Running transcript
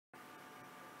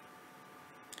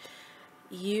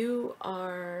You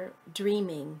are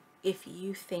dreaming if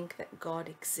you think that God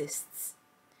exists.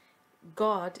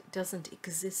 God doesn't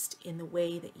exist in the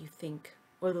way that you think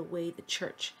or the way the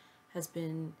church has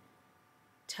been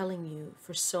telling you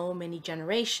for so many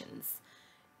generations.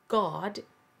 God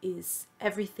is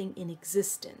everything in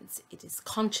existence. It is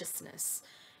consciousness.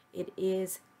 It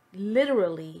is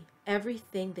literally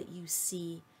everything that you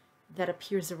see that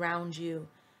appears around you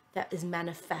that is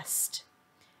manifest.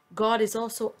 God is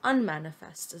also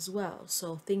unmanifest as well.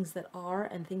 So things that are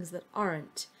and things that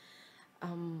aren't.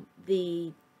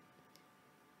 The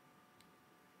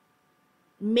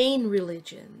main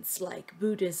religions like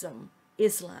Buddhism,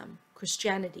 Islam,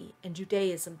 Christianity, and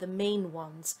Judaism, the main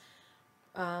ones,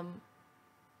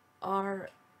 are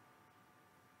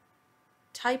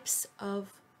types of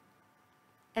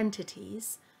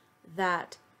entities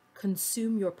that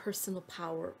consume your personal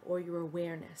power or your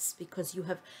awareness, because you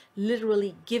have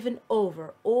literally given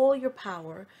over all your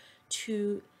power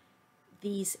to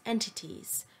these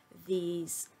entities,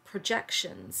 these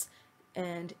projections,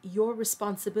 and your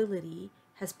responsibility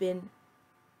has been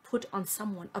put on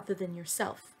someone other than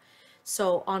yourself.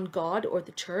 So on God or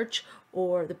the church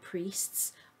or the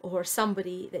priests or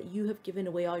somebody that you have given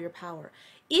away all your power.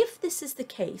 If this is the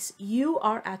case, you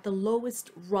are at the lowest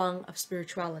rung of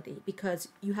spirituality because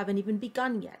you haven't even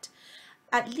begun yet.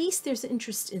 At least there's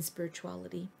interest in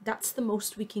spirituality. That's the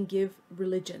most we can give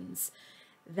religions,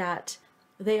 that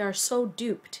they are so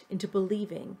duped into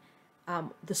believing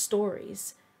the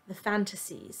stories, the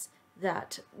fantasies,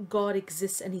 that God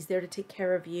exists and he's there to take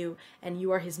care of you and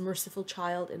you are his merciful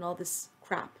child and all this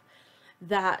crap,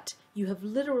 that you have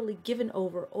literally given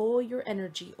over all your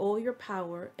energy, all your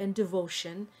power and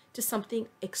devotion to something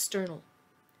external,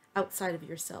 outside of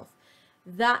yourself.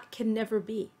 That can never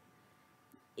be.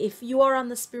 If you are on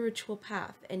the spiritual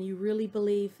path and you really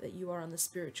believe that you are on the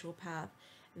spiritual path,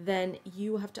 then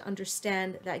you have to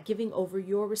understand that giving over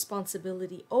your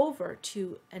responsibility over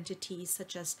to entities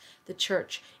such as the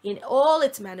church in all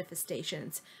its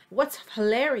manifestations. What's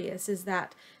hilarious is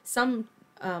that some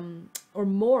or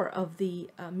more of the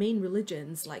main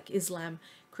religions like Islam,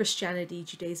 Christianity,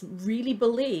 Judaism really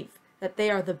believe that they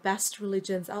are the best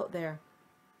religions out there.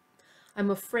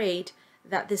 I'm afraid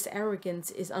that this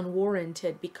arrogance is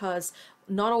unwarranted, because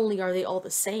not only are they all the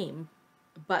same,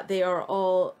 but they are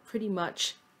all pretty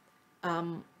much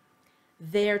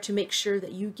there to make sure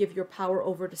that you give your power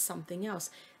over to something else.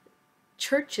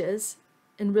 Churches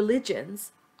and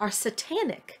religions are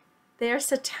satanic. They are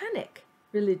satanic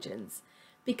religions,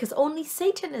 because only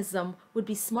Satanism would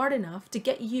be smart enough to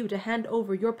get you to hand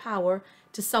over your power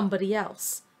to somebody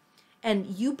else. And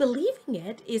you believing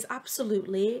it is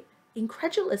absolutely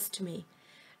incredulous to me.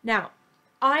 Now,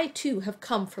 I too have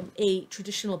come from a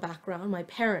traditional background. My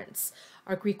parents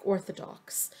are Greek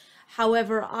Orthodox.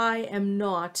 However, I am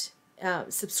not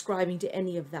subscribing to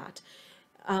any of that.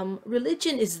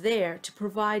 Religion is there to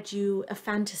provide you a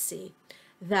fantasy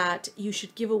that you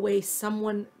should give away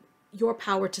your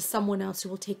power to someone else who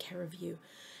will take care of you.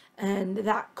 And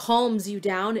that calms you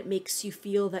down. It makes you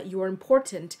feel that you are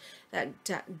important,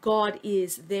 that God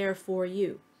is there for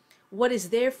you. What is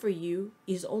there for you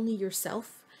is only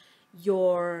yourself,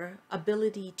 your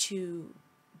ability to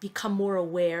become more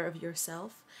aware of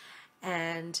yourself.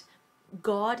 And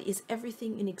God is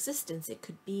everything in existence. It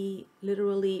could be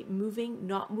literally moving,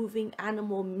 not moving,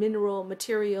 animal, mineral,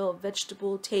 material,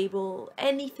 vegetable, table,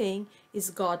 anything is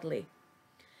godly.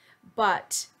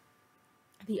 But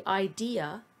the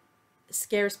idea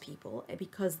scares people,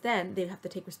 because then they have to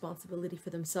take responsibility for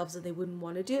themselves and they wouldn't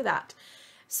want to do that.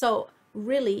 So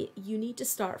really, you need to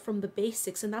start from the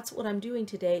basics, and that's what I'm doing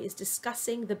today, is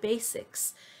discussing the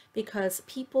basics, because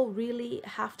people really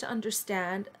have to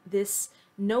understand this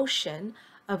notion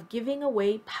of giving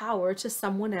away power to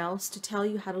someone else to tell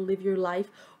you how to live your life,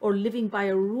 or living by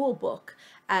a rule book,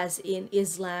 as in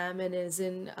Islam and as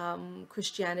in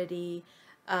Christianity,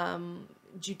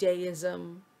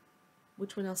 Judaism.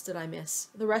 Which one else did I miss?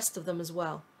 The rest of them as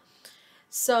well.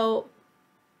 So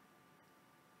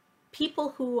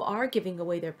people who are giving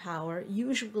away their power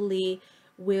usually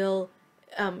will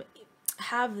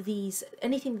have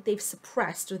anything that they've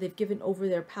suppressed or they've given over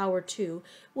their power to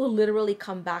will literally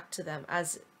come back to them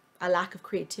as a lack of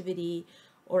creativity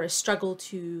or a struggle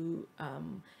to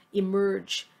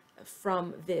emerge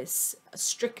from this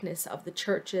strictness of the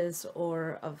churches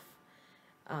or of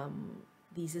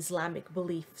these Islamic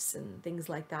beliefs and things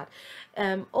like that.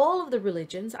 All of the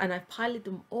religions, and I've piled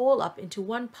them all up into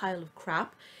one pile of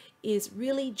crap, is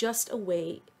really just a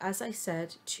way, as I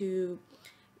said, to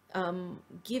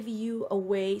give you a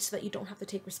way so that you don't have to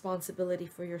take responsibility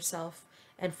for yourself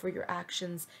and for your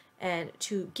actions, and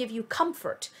to give you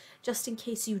comfort just in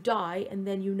case you die, and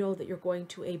then you know that you're going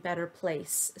to a better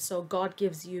place. So God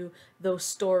gives you those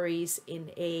stories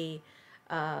in a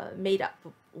made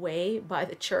up way by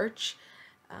the church.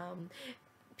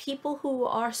 People who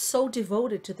are so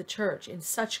devoted to the church in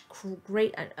such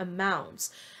great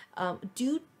amounts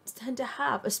do tend to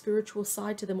have a spiritual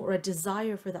side to them, or a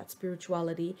desire for that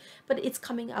spirituality, but it's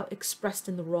coming out expressed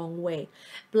in the wrong way.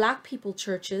 Black people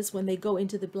churches, when they go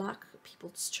into the black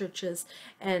people's churches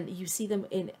and you see them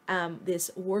in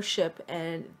this worship,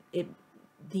 and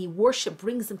the worship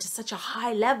brings them to such a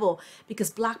high level, because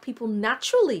black people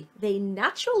naturally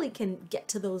can get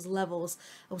to those levels,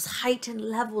 those heightened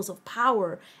levels of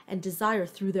power and desire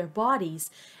through their bodies,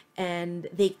 and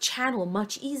they channel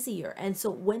much easier. And so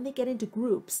when they get into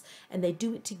groups and they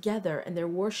do it together and they're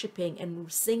worshiping and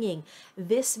singing,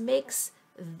 this makes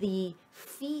the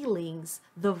feelings,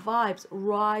 the vibes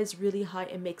rise really high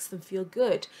and makes them feel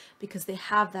good, because they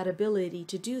have that ability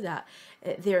to do that.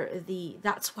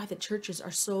 That's why the churches are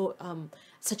so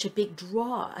such a big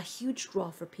draw, a huge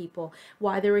draw for people.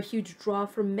 Why they're a huge draw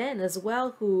for men as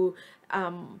well, who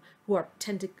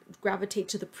tend to gravitate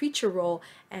to the preacher role,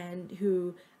 and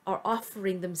who are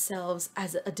offering themselves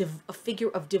as a figure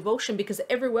of devotion, because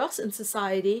everywhere else in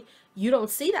society you don't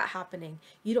see that happening.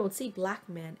 You don't see black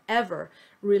men ever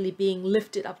really being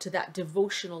lifted up to that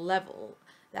devotional level,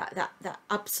 that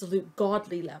absolute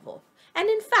godly level. And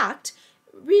in fact,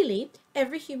 really,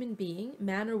 every human being,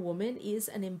 man or woman, is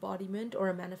an embodiment or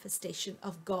a manifestation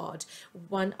of God,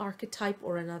 one archetype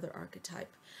or another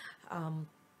archetype.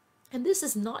 And this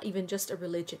is not even just a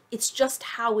religion. It's just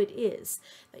how it is,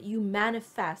 that you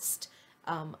manifest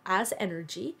as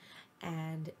energy,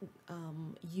 and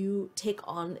you take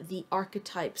on the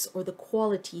archetypes or the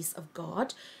qualities of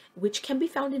God, which can be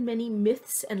found in many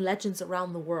myths and legends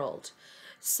around the world.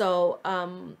 So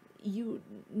you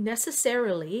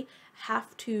necessarily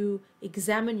have to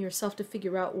examine yourself to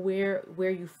figure out where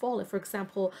you fall. If, for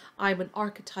example, I'm an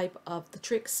archetype of the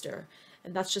trickster,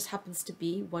 and that just happens to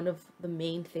be one of the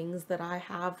main things that I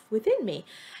have within me.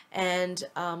 And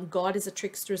God is a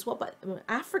trickster as well. But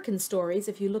African stories,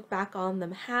 if you look back on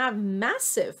them, have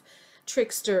massive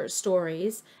trickster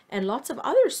stories and lots of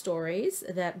other stories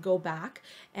that go back.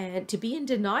 And to be in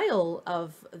denial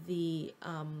of the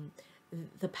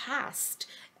past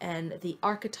and the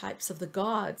archetypes of the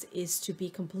gods is to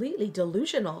be completely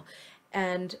delusional.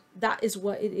 And that is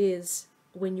what it is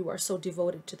when you are so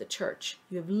devoted to the church.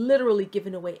 You have literally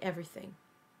given away everything,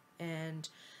 and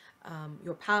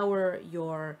your power,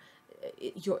 you've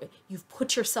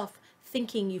put yourself,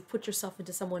 thinking you've put yourself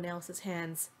into someone else's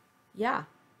hands. Yeah,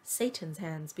 Satan's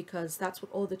hands, because that's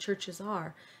what all the churches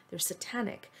are. They're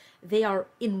satanic. They are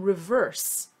in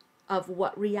reverse of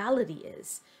what reality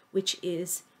is, which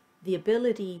is the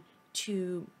ability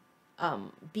to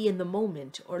be in the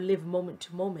moment, or live moment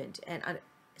to moment, and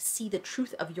see the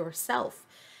truth of yourself.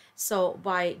 So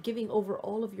by giving over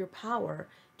all of your power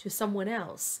to someone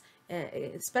else,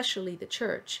 especially the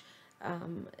church,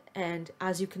 and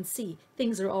as you can see,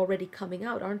 things are already coming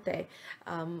out, aren't they?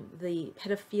 The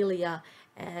pedophilia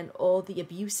and all the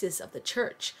abuses of the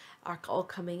church are all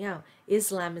coming out.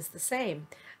 Islam is the same.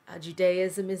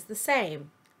 Judaism is the same.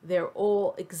 They're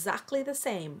all exactly the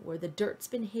same, where the dirt's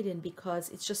been hidden, because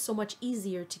it's just so much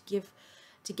easier to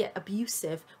get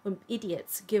abusive when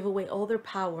idiots give away all their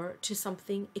power to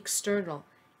something external.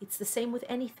 It's the same with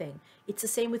anything. It's the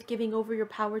same with giving over your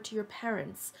power to your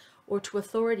parents or to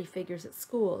authority figures at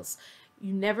schools.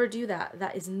 You never do that.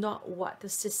 That is not what the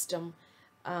system,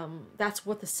 that's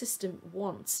what the system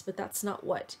wants, but that's not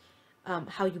what,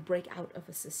 how you break out of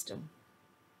a system.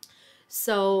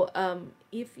 So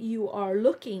if you are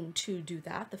looking to do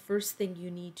that, the first thing you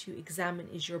need to examine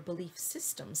is your belief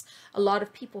systems. A lot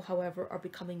of people, however, are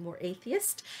becoming more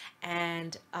atheist,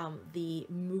 and the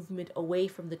movement away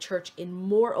from the church in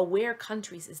more aware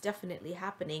countries is definitely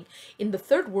happening. In the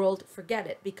third world, forget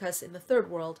it, because in the third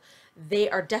world, they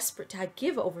are desperate to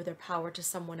give over their power to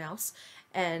someone else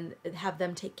and have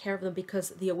them take care of them,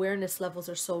 because the awareness levels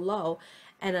are so low.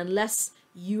 And unless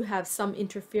you have some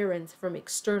interference from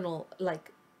external,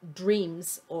 like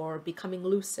dreams or becoming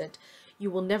lucid,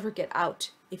 you will never get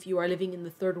out if you are living in the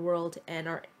third world and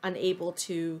are unable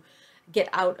to get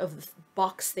out of the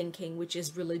box thinking, which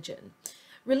is religion.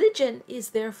 Religion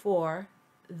is therefore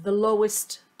the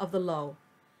lowest of the low.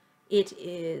 It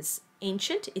is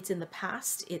ancient, it's in the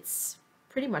past, it's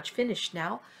pretty much finished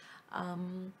now,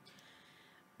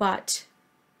 but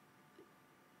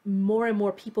more and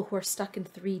more people who are stuck in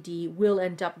 3D will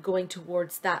end up going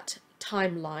towards that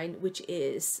timeline, which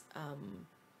is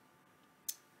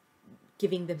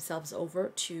giving themselves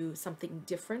over to something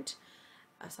different,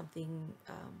 something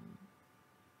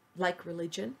like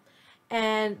religion.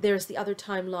 And there's the other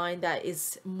timeline that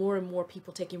is more and more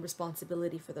people taking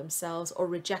responsibility for themselves or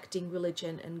rejecting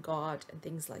religion and God and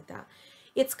things like that.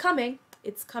 It's coming,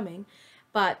 it's coming.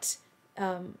 But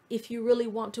if you really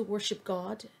want to worship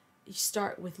God, you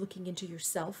start with looking into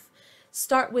yourself.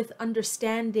 Start with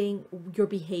understanding your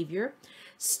behavior.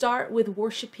 Start with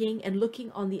worshiping and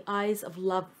looking on the eyes of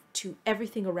love to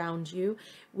everything around you,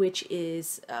 which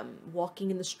is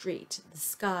walking in the street, the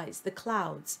skies, the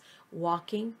clouds,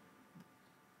 walking,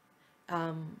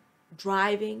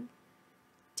 driving,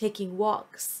 taking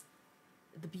walks,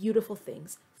 the beautiful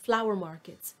things, flower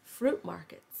markets, fruit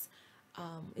markets,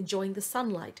 enjoying the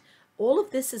sunlight. All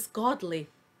of this is godly.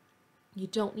 You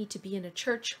don't need to be in a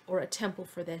church or a temple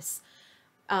for this.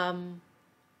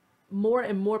 More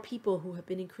and more people who have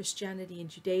been in Christianity and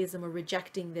Judaism are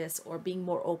rejecting this or being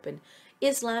more open.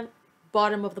 Islam,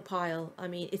 bottom of the pile. I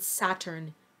mean, it's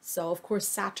Saturn. So, of course,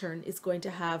 Saturn is going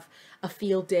to have a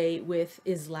field day with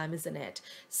Islam, isn't it?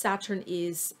 Saturn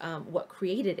is what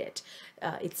created it.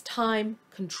 It's time,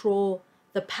 control,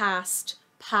 the past,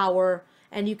 power.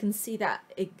 And you can see that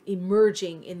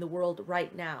emerging in the world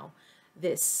right now.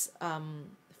 This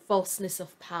falseness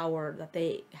of power that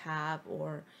they have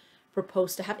or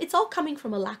propose to have. It's all coming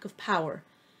from a lack of power.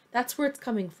 That's where it's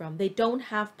coming from. They don't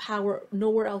have power,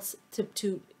 nowhere else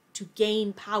to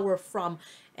gain power from,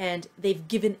 and they've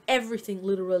given everything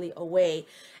literally away,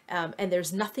 and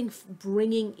there's nothing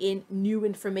bringing in new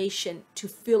information to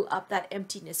fill up that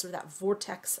emptiness or that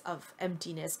vortex of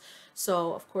emptiness.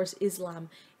 So of course Islam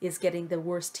is getting the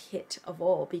worst hit of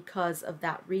all because of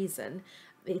that reason.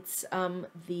 It's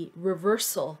the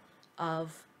reversal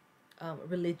of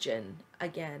religion.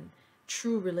 Again,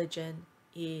 true religion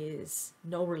is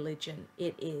no religion.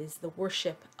 It is the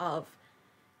worship of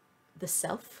the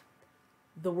self,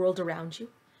 the world around you,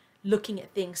 looking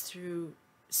at things through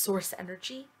source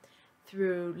energy,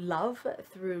 through love,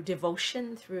 through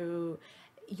devotion, through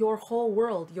your whole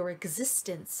world. Your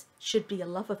existence should be a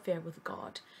love affair with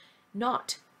God,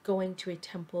 not going to a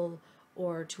temple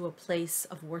or to a place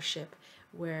of worship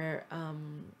where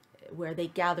they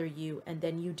gather you and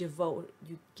then you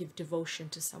give devotion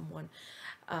to someone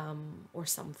or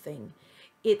something.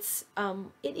 It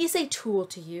is a tool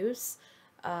to use.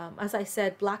 As I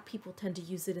said, Black people tend to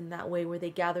use it in that way, where they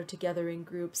gather together in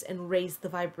groups and raise the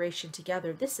vibration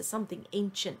together. This is something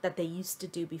ancient that they used to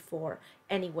do before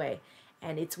anyway,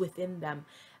 and it's within them.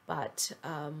 But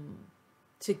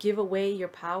to give away your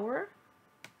power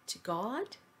to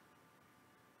God,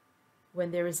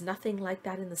 when there is nothing like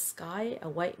that in the sky, a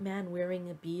white man wearing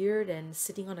a beard and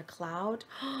sitting on a cloud,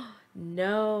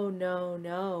 no, no,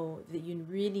 no, that you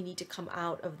really need to come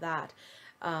out of that.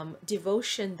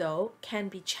 Devotion, though, can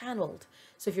be channeled.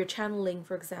 So if you're channeling,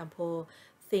 for example,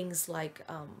 things like,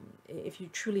 if you're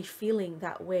truly feeling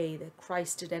that way, the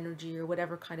Christed energy or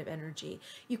whatever kind of energy,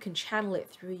 you can channel it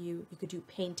through you. You could do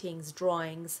paintings,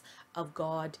 drawings of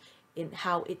God. In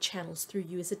how it channels through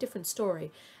you is a different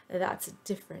story. That's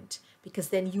different, because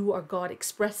then you are God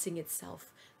expressing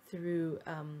itself through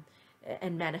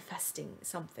and manifesting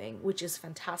something, which is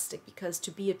fantastic, because to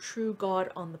be a true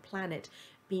God on the planet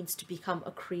means to become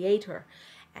a creator,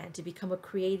 and to become a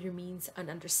creator means an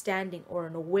understanding or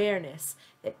an awareness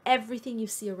that everything you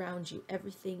see around you,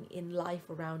 everything in life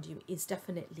around you, is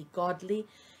definitely godly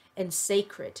and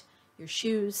sacred. Your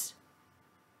shoes,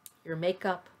 your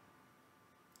makeup,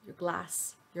 your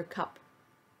glass, your cup,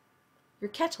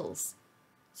 your kettles.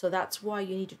 So that's why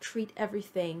you need to treat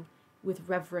everything with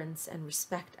reverence and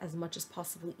respect as much as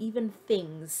possible, even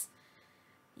things,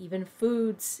 even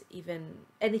foods, even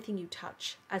anything you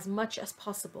touch, as much as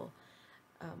possible,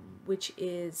 which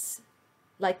is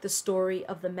like the story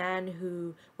of the man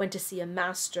who went to see a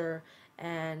master,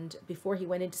 and before he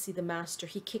went in to see the master,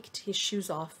 he kicked his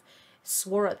shoes off,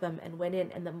 swore at them, and went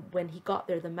in. And then when he got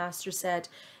there, the master said,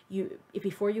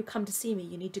 before you come to see me,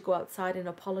 you need to go outside and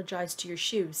apologize to your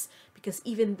shoes, because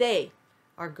even they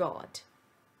are God.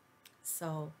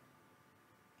 So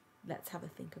let's have a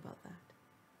think about that.